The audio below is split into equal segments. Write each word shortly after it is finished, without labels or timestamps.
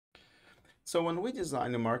So when we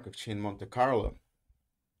design a Markov chain Monte Carlo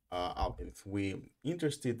algorithm, we're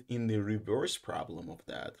interested in the reverse problem of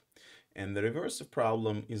that. And the reverse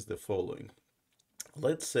problem is the following.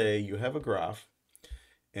 Let's say you have a graph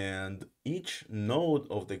and each node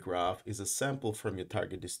of the graph is a sample from your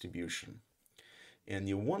target distribution. And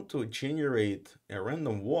you want to generate a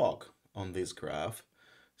random walk on this graph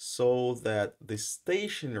so that the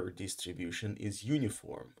stationary distribution is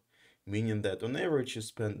uniform, meaning that on average you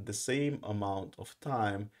spend the same amount of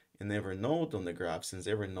time in every node on the graph, since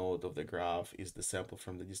every node of the graph is the sample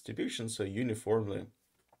from the distribution, so uniformly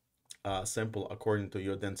sample according to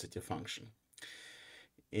your density function.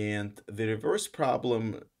 And the reverse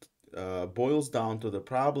problem boils down to the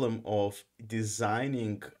problem of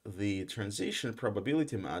designing the transition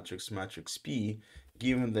probability matrix, matrix P,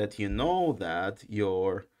 given that you know that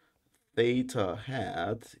your theta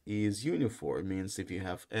hat is uniform. Means if you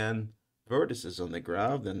have n vertices on the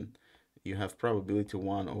graph, then you have probability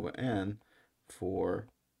 1 over n for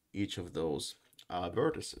each of those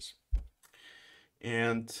vertices.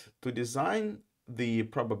 And to design the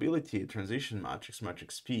probability transition matrix,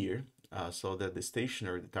 matrix P, so that the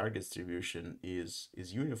stationary, the target distribution is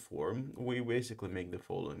uniform, we basically make the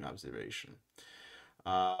following observation.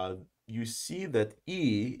 You see that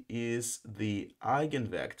E is the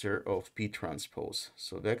eigenvector of P transpose.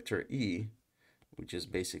 So vector E, which is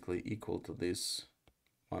basically equal to this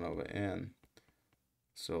 1 over n,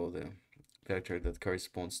 so the vector that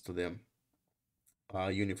corresponds to the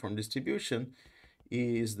uniform distribution,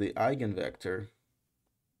 is the eigenvector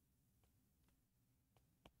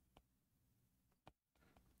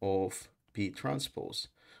of P transpose.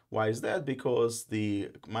 Why is that? Because the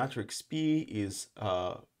matrix P is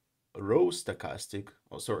row stochastic,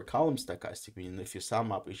 or sorry, column stochastic, meaning if you sum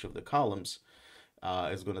up each of the columns,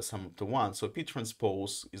 it's going to sum up to 1. So P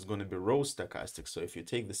transpose is going to be row stochastic. So if you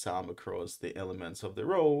take the sum across the elements of the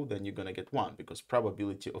row, then you're going to get 1, because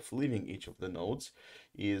probability of leaving each of the nodes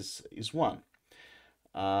is 1.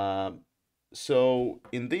 So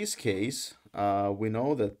in this case, we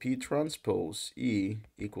know that P transpose E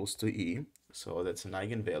equals to E. So that's an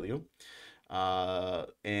eigenvalue.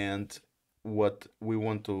 And what we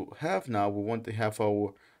want to have now, we want to have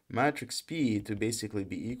our matrix P to basically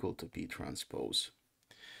be equal to P transpose.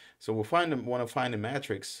 So we want to find a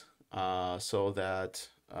matrix so that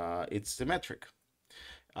it's symmetric.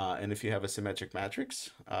 And if you have a symmetric matrix,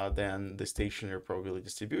 then the stationary probability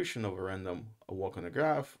distribution of a random walk on a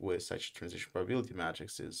graph with such a transition probability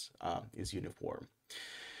matrix is uniform.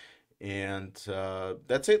 And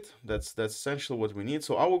that's it. That's essentially what we need.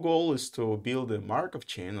 So our goal is to build a Markov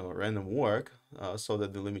chain or random walk so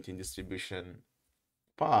that the limiting distribution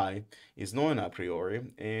pi is known a priori,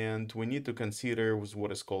 and we need to consider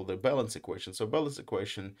what is called the balance equation. So balance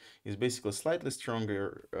equation is basically slightly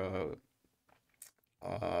stronger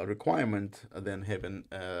requirement than having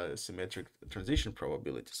symmetric transition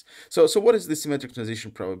probabilities. So what does the symmetric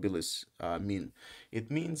transition probabilities mean?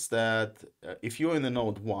 It means that if you're in the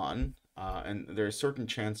node 1 and there's a certain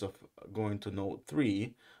chance of going to node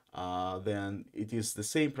 3, then it is the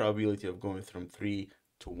same probability of going from 3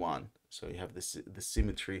 to 1. So you have the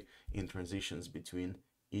symmetry in transitions between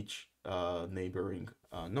each neighboring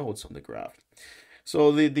nodes on the graph.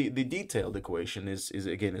 So the detailed equation is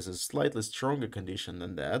again a slightly stronger condition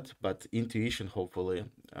than that, but intuition, hopefully,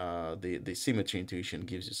 the symmetry intuition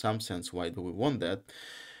gives you some sense why do we want that.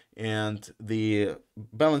 And the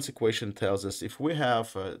balance equation tells us if we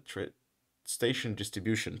have a station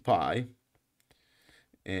distribution pi,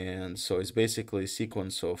 and so it's basically a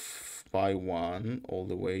sequence of pi 1 all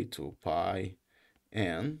the way to pi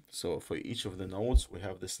n. So for each of the nodes, we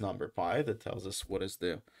have this number pi that tells us what is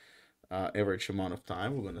the average amount of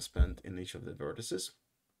time we're going to spend in each of the vertices.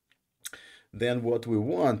 Then what we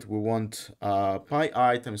want pi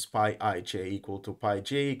I times pi ij equal to pi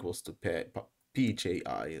j equals to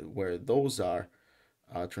pji, where those are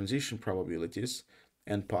transition probabilities,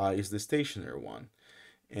 and pi is the stationary one.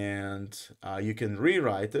 And you can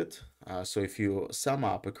rewrite it. So if you sum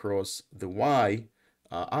up across the y,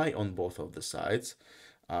 I on both of the sides,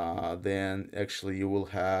 then actually you will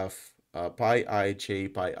have pi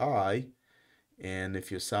ij pi I, and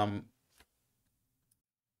if you sum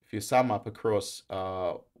up across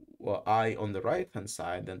I on the right hand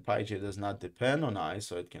side, then pi j does not depend on I,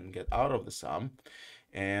 so it can get out of the sum,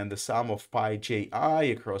 and the sum of pi ji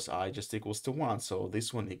across I just equals to 1, so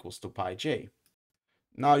this one equals to pi j.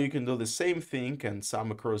 Now you can do the same thing and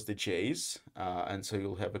sum across the j's, and so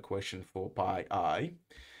you'll have equation for pi I.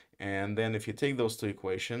 And then if you take those two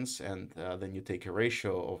equations and then you take a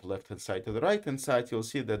ratio of left hand side to the right hand side, you'll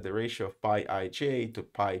see that the ratio of pi ij to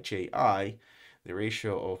pi ji, The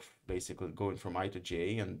ratio of basically going from I to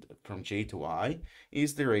j and from j to I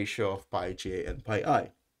is the ratio of pi j and pi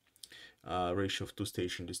I, ratio of two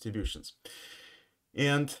station distributions.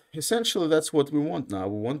 And essentially that's what we want now.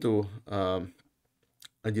 We want to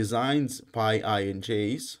design pi I and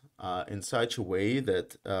j's in such a way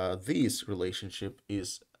that this relationship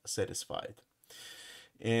is satisfied.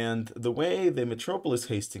 And the way the Metropolis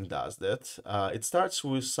Hastings does that, it starts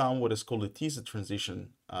with some what is called a teaser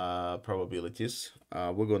transition probabilities.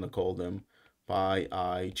 We're going to call them pi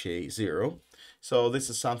I j 0. So this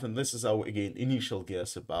is something, this is our, again, initial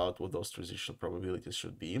guess about what those transitional probabilities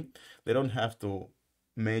should be. They don't have to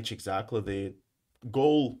match exactly the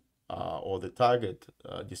goal or the target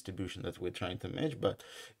distribution that we're trying to match, but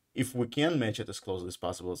if we can match it as closely as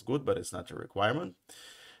possible, it's good, but it's not a requirement.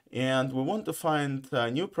 And we want to find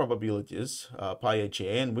new probabilities, pi ij,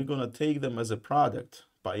 and we're going to take them as a product,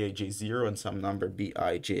 pi ij 0 and some number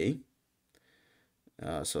bij.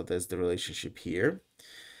 So that's the relationship here.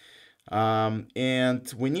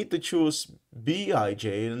 And we need to choose bij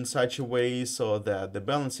in such a way so that the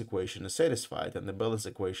balance equation is satisfied. And the balance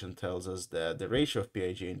equation tells us that the ratio of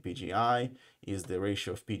pij and pgi is the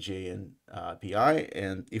ratio of pj and pi.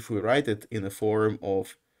 And if we write it in the form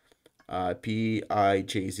of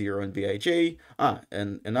pij0 and bij.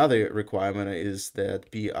 And another requirement is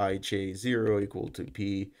that pij0 equal to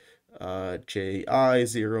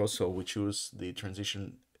pji0. So we choose the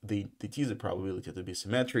transition, the teaser probability to be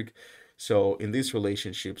symmetric. So in these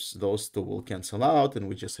relationships, those two will cancel out, and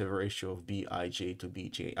we just have a ratio of bij to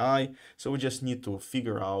bji. So we just need to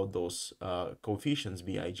figure out those coefficients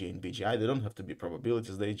bij and bji. They don't have to be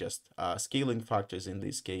probabilities; they just scaling factors in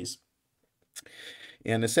this case.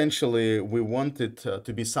 And essentially, we want it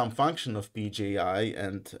to be some function of pji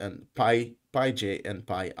and pi j and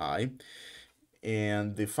pi I.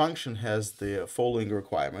 And the function has the following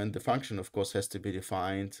requirement. The function, of course, has to be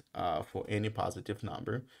defined for any positive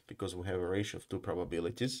number because we have a ratio of two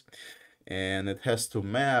probabilities. And it has to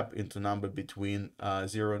map into number between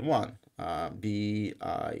 0 and 1.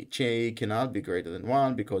 Bij cannot be greater than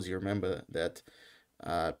 1 because you remember that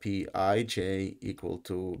pij equal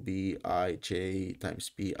to bij times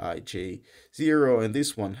pij0, and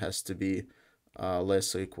this one has to be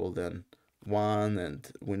less or equal than 1,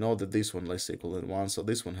 and we know that this one less or equal than 1, so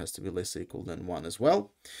this one has to be less or equal than 1 as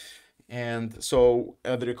well. And so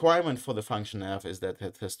the requirement for the function f is that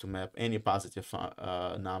it has to map any positive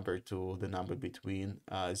number to the number between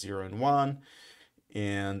 0 and 1,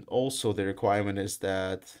 and also the requirement is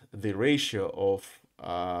that the ratio of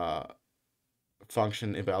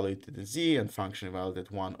function evaluated at z and function evaluated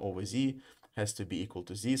at 1 over z has to be equal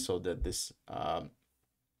to z, so that this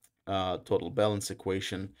total balance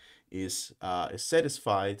equation is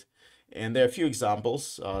satisfied. And there are a few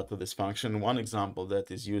examples to this function. One example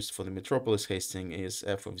that is used for the Metropolis Hastings is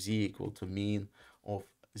f of z equal to mean of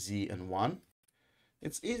z and 1.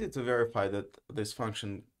 It's easy to verify that this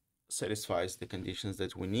function satisfies the conditions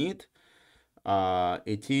that we need.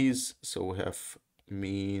 It is, so we have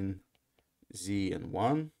mean z and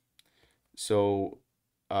 1. So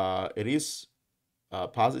it is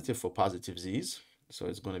positive for positive z's, so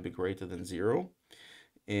it's going to be greater than 0.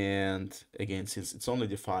 And again, since it's only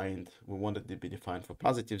defined, we want it to be defined for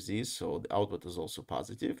positive z's, so the output is also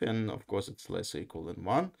positive, and of course it's less or equal than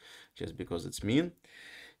 1 just because it's mean.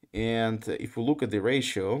 And if we look at the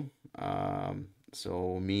ratio,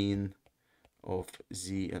 so mean of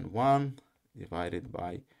z and 1 divided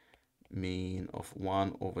by mean of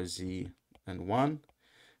 1 over z and 1,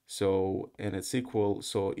 so, and it's equal,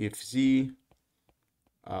 so if z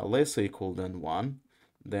less or equal than 1,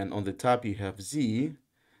 then on the top you have z,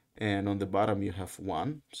 and on the bottom you have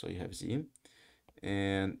 1, so you have z.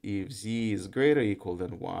 And if z is greater or equal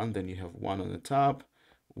than 1, then you have 1 on the top,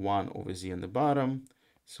 1 over z on the bottom,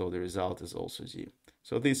 so the result is also z.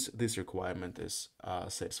 So this requirement is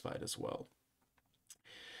satisfied as well.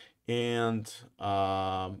 And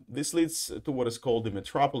this leads to what is called the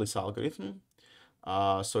Metropolis algorithm.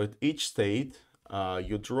 So at each state,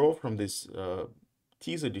 you draw from this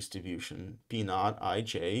teaser distribution P naught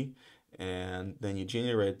ij, and then you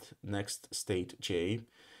generate next state j,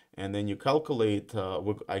 and then you calculate, I'm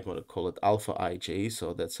going to call it alpha ij,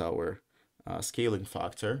 so that's our scaling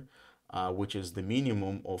factor, which is the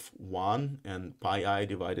minimum of 1 and pi I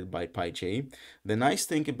divided by pi j. The nice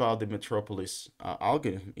thing about the Metropolis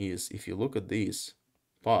algorithm is if you look at this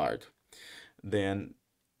part, then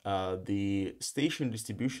the station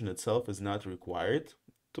distribution itself is not required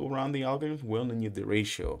to run the algorithm. We only need the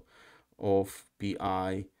ratio of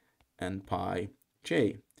pi and pi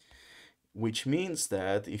j. which means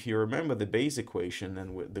that if you remember the base equation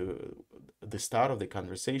and with the start of the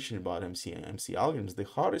conversation about MCMC algorithms, the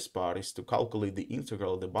hardest part is to calculate the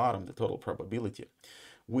integral at the bottom, the total probability,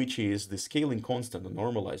 which is the scaling constant, the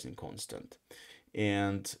normalizing constant.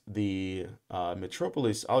 And the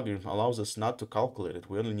Metropolis algorithm allows us not to calculate it.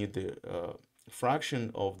 We only need the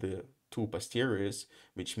fraction of the two posteriors,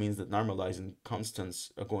 which means that normalizing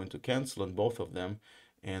constants are going to cancel on both of them.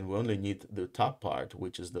 And we only need the top part,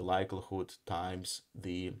 which is the likelihood times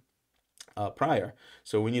the prior.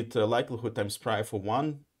 So we need likelihood times prior for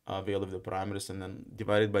one value of the parameters, and then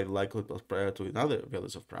divided by the likelihood of prior to another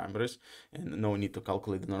values of parameters, and no need to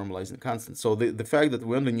calculate the normalizing constant. So the fact that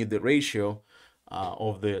we only need the ratio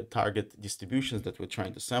of the target distributions that we're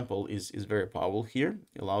trying to sample is very powerful here.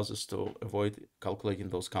 It allows us to avoid calculating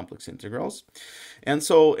those complex integrals. And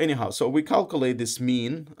so anyhow, so we calculate this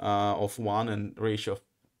mean of 1 and ratio of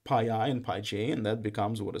pi I and pi j, and that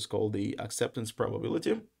becomes what is called the acceptance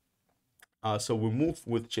probability. So we move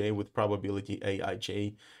with j with probability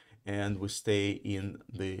aij, and we stay in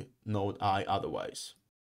the node I otherwise.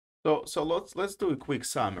 So let's do a quick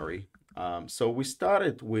summary. So we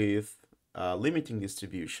started with limiting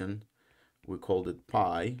distribution. We called it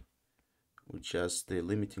pi, which is the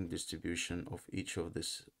limiting distribution of each of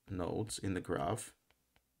these nodes in the graph,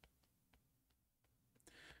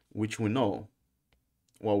 which we know.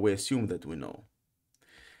 Well, we assume that we know.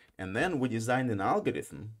 And then we designed an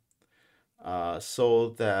algorithm so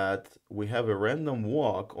that we have a random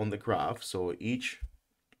walk on the graph. So each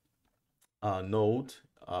node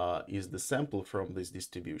is the sample from this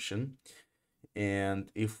distribution.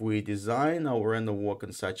 And if we design our random walk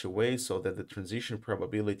in such a way so that the transition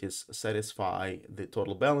probabilities satisfy the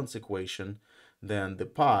total balance equation, then the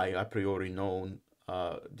pi, a priori known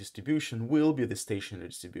distribution, will be the stationary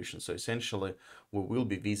distribution. So essentially, we will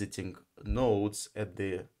be visiting nodes at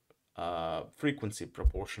the frequency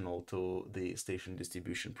proportional to the station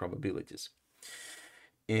distribution probabilities.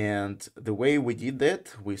 And the way we did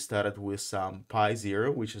that, we started with some pi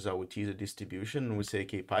 0, which is our teaser distribution. And we say,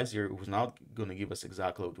 okay, pi 0 was not going to give us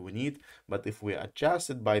exactly what we need. But if we adjust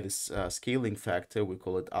it by this scaling factor, we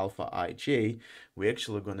call it alpha ij, we're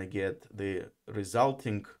actually going to get the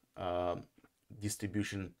resulting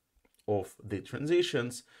distribution of the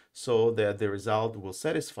transitions so that the result will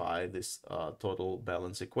satisfy this total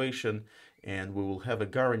balance equation, and we will have a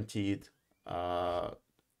guaranteed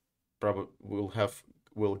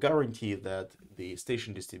will guarantee that the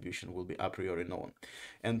station distribution will be a priori known.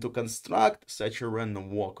 And to construct such a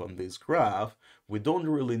random walk on this graph, we don't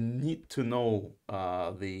really need to know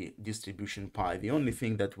the distribution pi. The only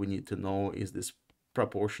thing that we need to know is this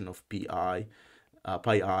proportion of pi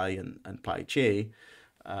I and pi j.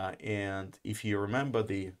 And if you remember,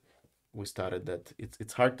 we started that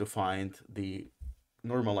it's hard to find the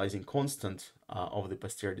normalizing constant of the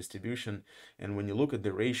posterior distribution. And when you look at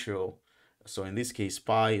the ratio, so in this case,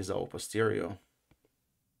 pi is our posterior.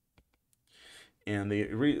 And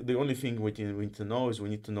the only thing we need to know is we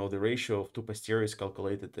need to know the ratio of two posteriors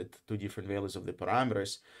calculated at two different values of the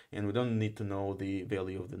parameters. And we don't need to know the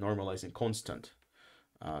value of the normalizing constant.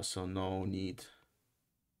 So no need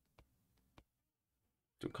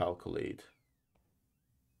to calculate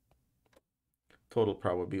total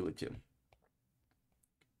probability,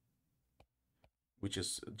 which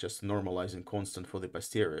is just normalizing constant for the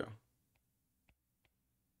posterior.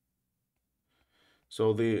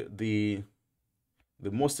 So the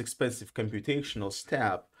most expensive computational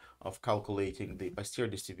step of calculating the posterior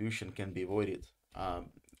distribution can be avoided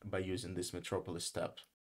by using this Metropolis step.